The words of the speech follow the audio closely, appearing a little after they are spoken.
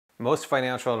Most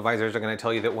financial advisors are going to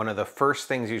tell you that one of the first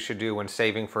things you should do when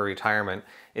saving for retirement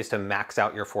is to max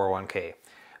out your 401k.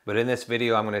 But in this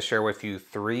video, I'm going to share with you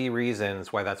 3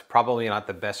 reasons why that's probably not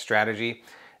the best strategy.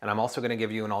 And I'm also going to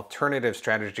give you an alternative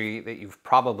strategy that you've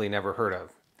probably never heard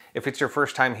of. If it's your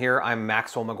first time here, I'm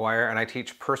Maxwell McGuire, and I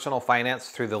teach personal finance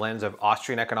through the lens of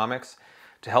Austrian economics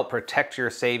to help protect your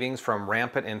savings from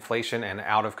rampant inflation and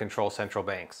out of control central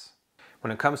banks. When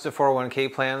it comes to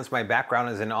 401k plans, my background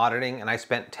is in auditing, and I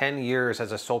spent 10 years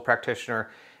as a sole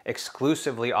practitioner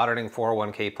exclusively auditing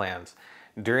 401k plans.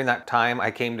 During that time,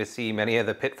 I came to see many of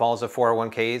the pitfalls of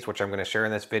 401ks, which I'm going to share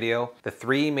in this video. The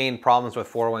 3 main problems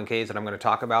with 401ks that I'm going to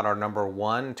talk about are number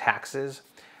 1, taxes,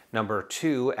 number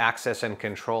 2, access and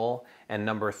control, and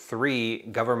number 3,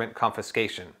 government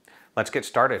confiscation. Let's get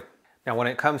started. Now, when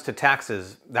it comes to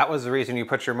taxes, that was the reason you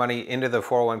put your money into the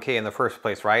 401k in the first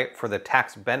place, right? For the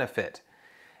tax benefit.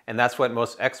 And that's what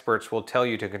most experts will tell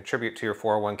you to contribute to your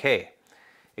 401k.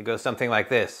 It goes something like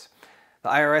this. The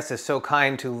IRS is so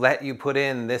kind to let you put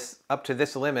in this up to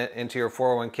this limit into your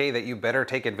 401k that you better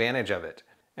take advantage of it.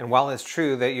 And while it's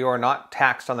true that you are not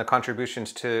taxed on the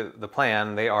contributions to the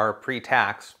plan, they are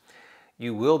pre-tax,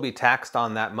 you will be taxed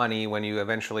on that money when you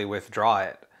eventually withdraw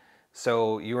it.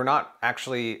 So you are not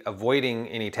actually avoiding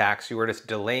any tax, you are just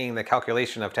delaying the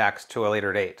calculation of tax to a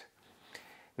later date.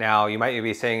 Now, you might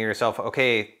be saying to yourself,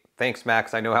 okay, thanks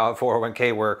Max, I know how a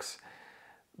 401k works,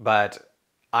 but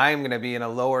I'm going to be in a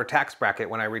lower tax bracket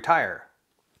when I retire.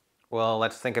 Well,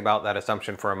 let's think about that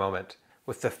assumption for a moment.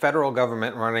 With the federal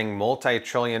government running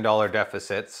multi-trillion-dollar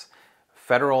deficits,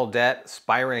 federal debt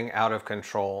spiraling out of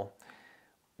control,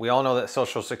 we all know that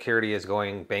Social Security is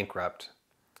going bankrupt.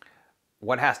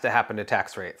 What has to happen to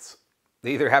tax rates?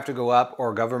 They either have to go up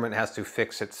or government has to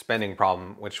fix its spending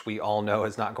problem, which we all know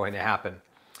is not going to happen.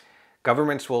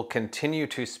 Governments will continue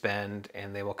to spend,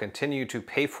 and they will continue to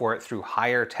pay for it through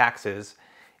higher taxes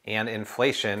and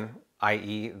inflation,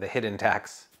 i.e. the hidden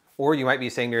tax. Or you might be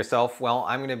saying to yourself, well,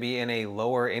 I'm going to be in a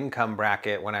lower income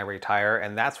bracket when I retire,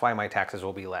 and that's why my taxes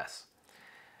will be less.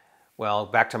 Well,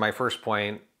 back to my first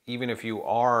point, even if you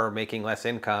are making less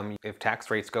income, if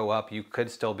tax rates go up, you could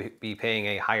still be paying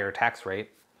a higher tax rate.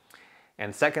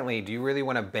 And secondly, do you really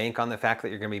want to bank on the fact that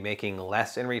you're going to be making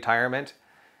less in retirement?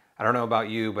 I don't know about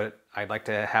you, but I'd like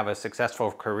to have a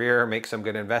successful career, make some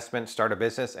good investments, start a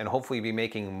business, and hopefully be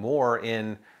making more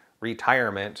in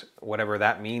retirement, whatever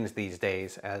that means these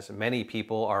days, as many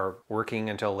people are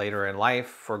working until later in life,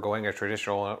 foregoing a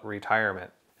traditional retirement.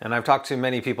 And I've talked to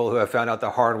many people who have found out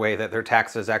the hard way that their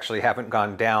taxes actually haven't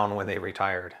gone down when they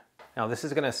retired. Now, this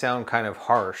is going to sound kind of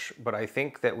harsh, but I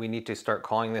think that we need to start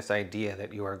calling this idea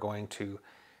that you are going to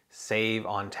save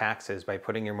on taxes by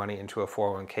putting your money into a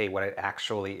 401k what it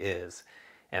actually is,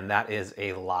 and that is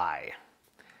a lie.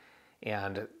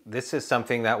 And this is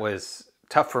something that was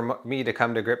tough for me to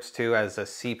come to grips to as a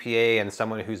CPA and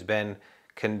someone who's been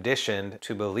conditioned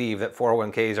to believe that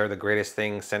 401ks are the greatest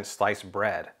thing since sliced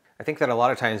bread. I think that a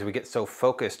lot of times we get so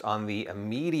focused on the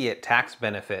immediate tax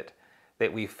benefit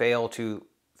that we fail to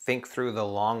think through the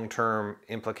long-term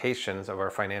implications of our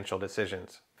financial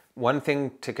decisions. One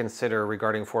thing to consider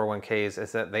regarding 401ks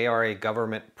is that they are a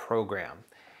government program.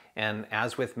 And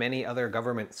as with many other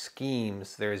government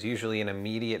schemes, there is usually an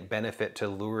immediate benefit to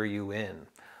lure you in,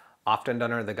 often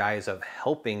done under the guise of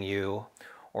helping you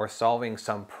or solving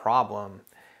some problem.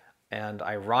 And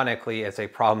ironically, it's a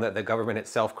problem that the government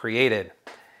itself created.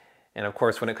 And of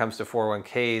course, when it comes to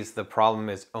 401ks, the problem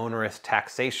is onerous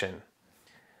taxation.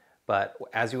 But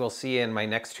as you will see in my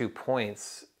next 2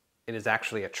 points, it is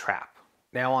actually a trap.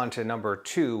 Now on to number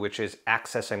 2, which is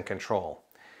access and control.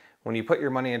 When you put your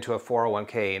money into a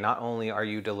 401k, not only are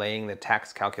you delaying the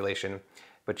tax calculation,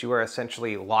 but you are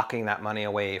essentially locking that money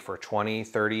away for 20,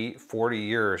 30, 40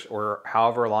 years, or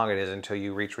however long it is until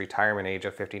you reach retirement age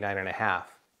of 59 and a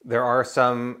half. There are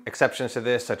some exceptions to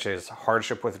this, such as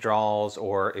hardship withdrawals,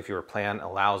 or if your plan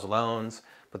allows loans,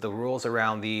 but the rules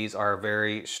around these are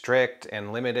very strict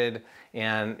and limited.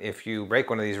 And if you break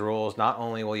one of these rules, not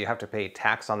only will you have to pay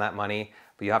tax on that money,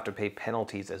 but you have to pay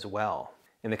penalties as well.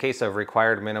 In the case of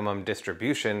required minimum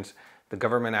distributions, the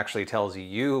government actually tells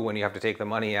you when you have to take the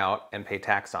money out and pay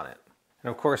tax on it.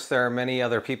 And of course, there are many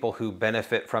other people who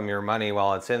benefit from your money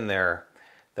while it's in there.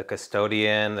 The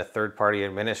custodian, the third-party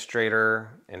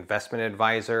administrator, investment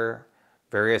advisor,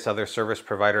 various other service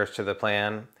providers to the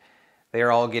plan. They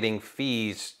are all getting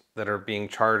fees that are being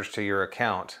charged to your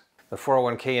account. The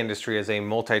 401k industry is a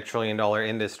multi-trillion-dollar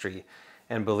industry,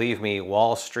 and believe me,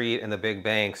 Wall Street and the big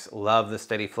banks love the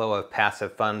steady flow of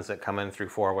passive funds that come in through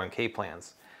 401k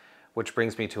plans. Which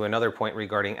brings me to another point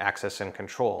regarding access and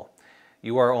control.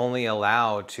 You are only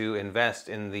allowed to invest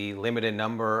in the limited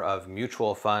number of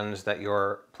mutual funds that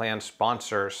your plan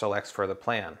sponsor selects for the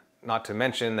plan. Not to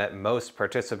mention that most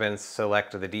participants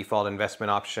select the default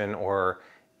investment option or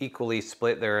equally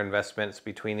split their investments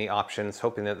between the options,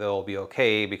 hoping that they'll be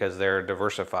okay because they're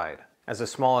diversified. As a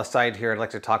small aside here, I'd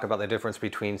like to talk about the difference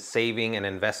between saving and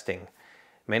investing.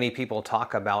 Many people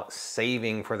talk about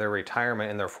saving for their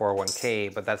retirement in their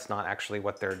 401k, but that's not actually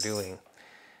what they're doing.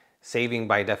 Saving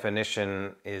by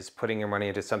definition is putting your money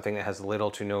into something that has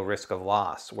little to no risk of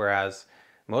loss, whereas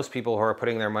most people who are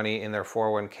putting their money in their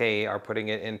 401k are putting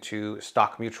it into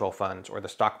stock mutual funds or the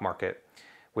stock market,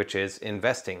 which is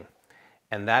investing.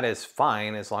 And that is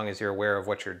fine as long as you're aware of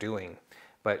what you're doing.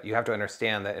 But you have to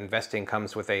understand that investing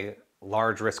comes with a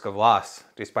large risk of loss,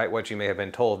 despite what you may have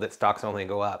been told that stocks only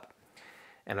go up.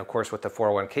 And of course, with the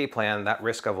 401k plan, that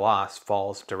risk of loss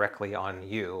falls directly on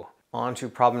you. On to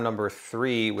problem number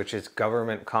 3, which is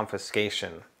government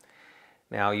confiscation.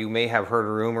 Now, you may have heard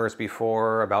rumors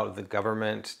before about the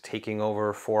government taking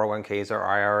over 401ks or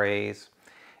IRAs,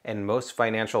 and most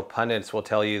financial pundits will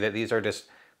tell you that these are just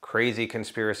crazy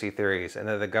conspiracy theories and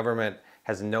that the government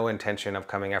has no intention of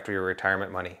coming after your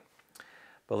retirement money.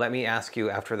 But let me ask you,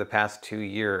 after the past 2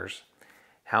 years,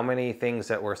 how many things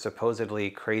that were supposedly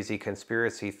crazy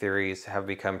conspiracy theories have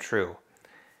become true?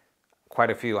 Quite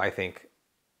a few, I think.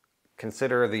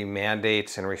 Consider the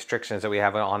mandates and restrictions that we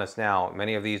have on us now.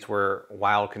 Many of these were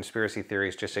wild conspiracy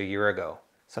theories just a year ago.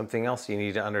 Something else you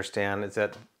need to understand is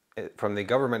that from the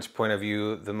government's point of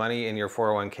view, the money in your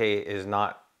 401k is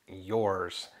not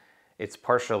yours. It's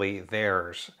partially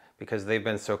theirs because they've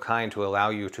been so kind to allow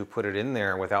you to put it in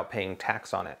there without paying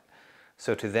tax on it.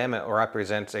 So to them, it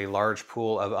represents a large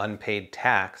pool of unpaid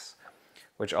tax,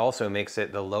 which also makes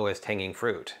it the lowest hanging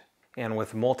fruit. And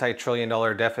with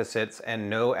multi-trillion-dollar deficits and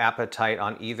no appetite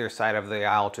on either side of the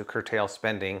aisle to curtail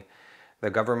spending, the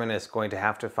government is going to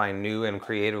have to find new and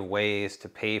creative ways to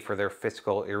pay for their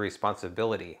fiscal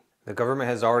irresponsibility. The government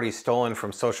has already stolen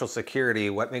from Social Security.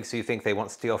 What makes you think they won't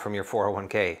steal from your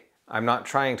 401k? I'm not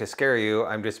trying to scare you,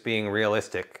 I'm just being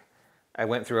realistic. I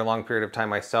went through a long period of time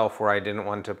myself where I didn't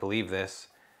want to believe this,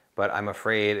 but I'm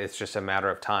afraid it's just a matter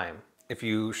of time. If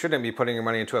you shouldn't be putting your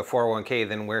money into a 401k,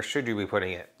 then where should you be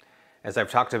putting it? As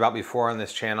I've talked about before on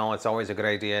this channel, it's always a good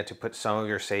idea to put some of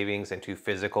your savings into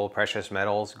physical precious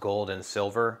metals, gold and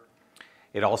silver.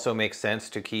 It also makes sense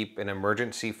to keep an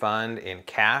emergency fund in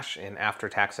cash in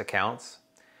after-tax accounts.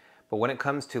 But when it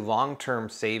comes to long-term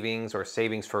savings or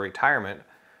savings for retirement,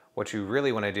 what you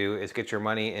really want to do is get your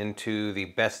money into the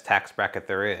best tax bracket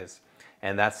there is,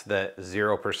 and that's the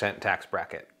 0% tax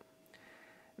bracket.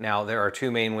 Now, there are 2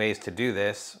 main ways to do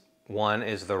this. One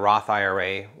is the Roth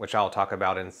IRA, which I'll talk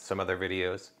about in some other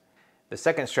videos. The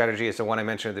second strategy is the one I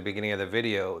mentioned at the beginning of the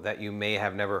video that you may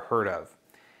have never heard of.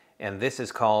 And this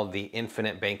is called the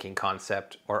infinite banking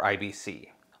concept, or IBC.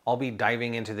 I'll be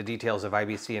diving into the details of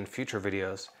IBC in future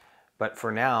videos, but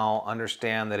for now,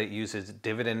 understand that it uses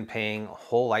dividend-paying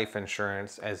whole life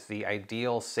insurance as the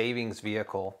ideal savings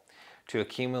vehicle to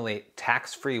accumulate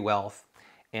tax-free wealth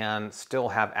and still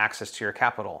have access to your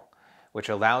capital, which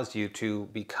allows you to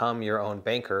become your own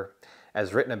banker,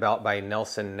 as written about by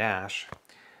Nelson Nash,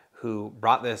 who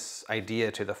brought this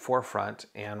idea to the forefront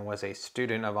and was a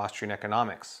student of Austrian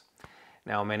economics.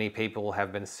 Now, many people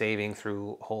have been saving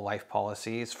through whole life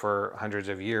policies for hundreds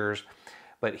of years,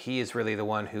 but he is really the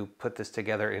one who put this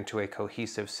together into a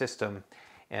cohesive system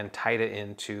and tied it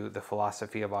into the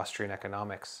philosophy of Austrian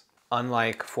economics.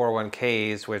 Unlike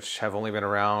 401ks, which have only been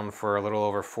around for a little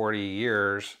over 40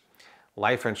 years,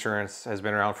 life insurance has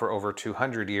been around for over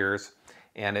 200 years,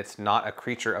 and it's not a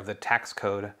creature of the tax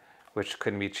code, which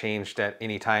can be changed at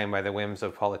any time by the whims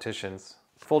of politicians.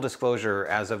 Full disclosure,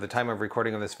 as of the time of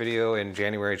recording of this video in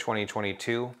January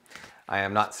 2022, I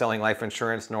am not selling life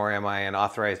insurance, nor am I an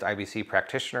authorized IBC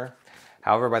practitioner.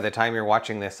 However, by the time you're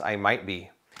watching this, I might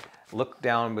be. Look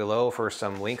down below for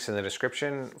some links in the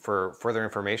description for further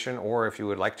information, or if you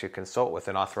would like to consult with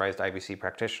an authorized IBC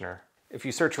practitioner. If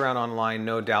you search around online,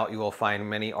 no doubt you will find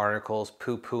many articles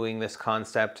poo-pooing this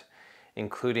concept,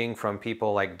 including from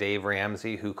people like Dave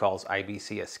Ramsey, who calls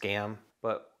IBC a scam.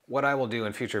 But what I will do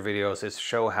in future videos is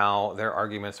show how their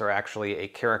arguments are actually a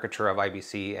caricature of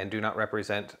IBC and do not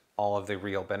represent all of the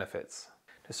real benefits.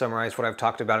 To summarize what I've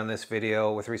talked about in this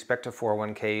video, with respect to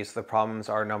 401ks, the problems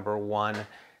are: number 1,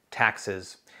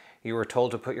 taxes. You were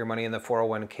told to put your money in the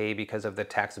 401k because of the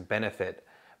tax benefit,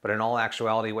 but in all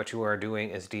actuality, what you are doing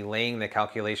is delaying the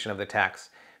calculation of the tax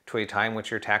to a time which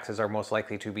your taxes are most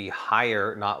likely to be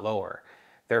higher, not lower.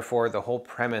 Therefore, the whole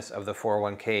premise of the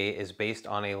 401k is based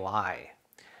on a lie.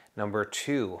 Number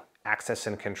 2, access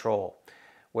and control.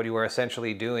 What you are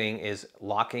essentially doing is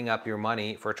locking up your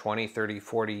money for 20, 30,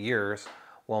 40 years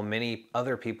while many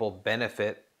other people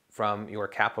benefit from your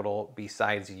capital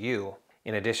besides you.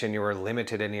 In addition, you are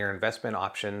limited in your investment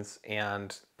options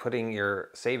and putting your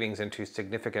savings into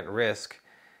significant risk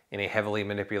in a heavily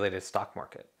manipulated stock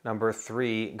market. Number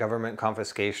 3, government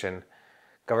confiscation.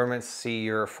 Governments see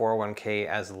your 401k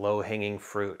as low-hanging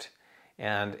fruit,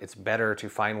 and it's better to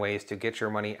find ways to get your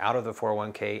money out of the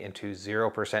 401k into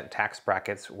 0% tax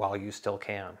brackets while you still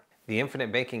can. The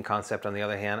infinite banking concept, on the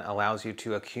other hand, allows you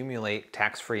to accumulate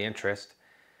tax-free interest,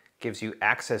 gives you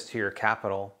access to your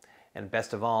capital, and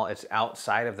best of all, it's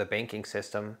outside of the banking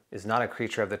system, is not a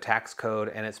creature of the tax code,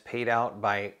 and it's paid out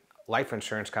by life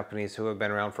insurance companies who have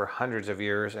been around for hundreds of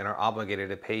years and are obligated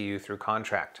to pay you through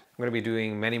contract. I'm going to be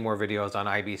doing many more videos on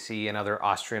IBC and other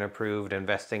Austrian-approved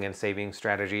investing and saving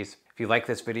strategies. If you like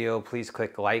this video, please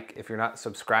click like. If you're not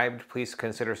subscribed, please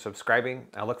consider subscribing.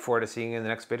 I look forward to seeing you in the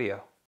next video.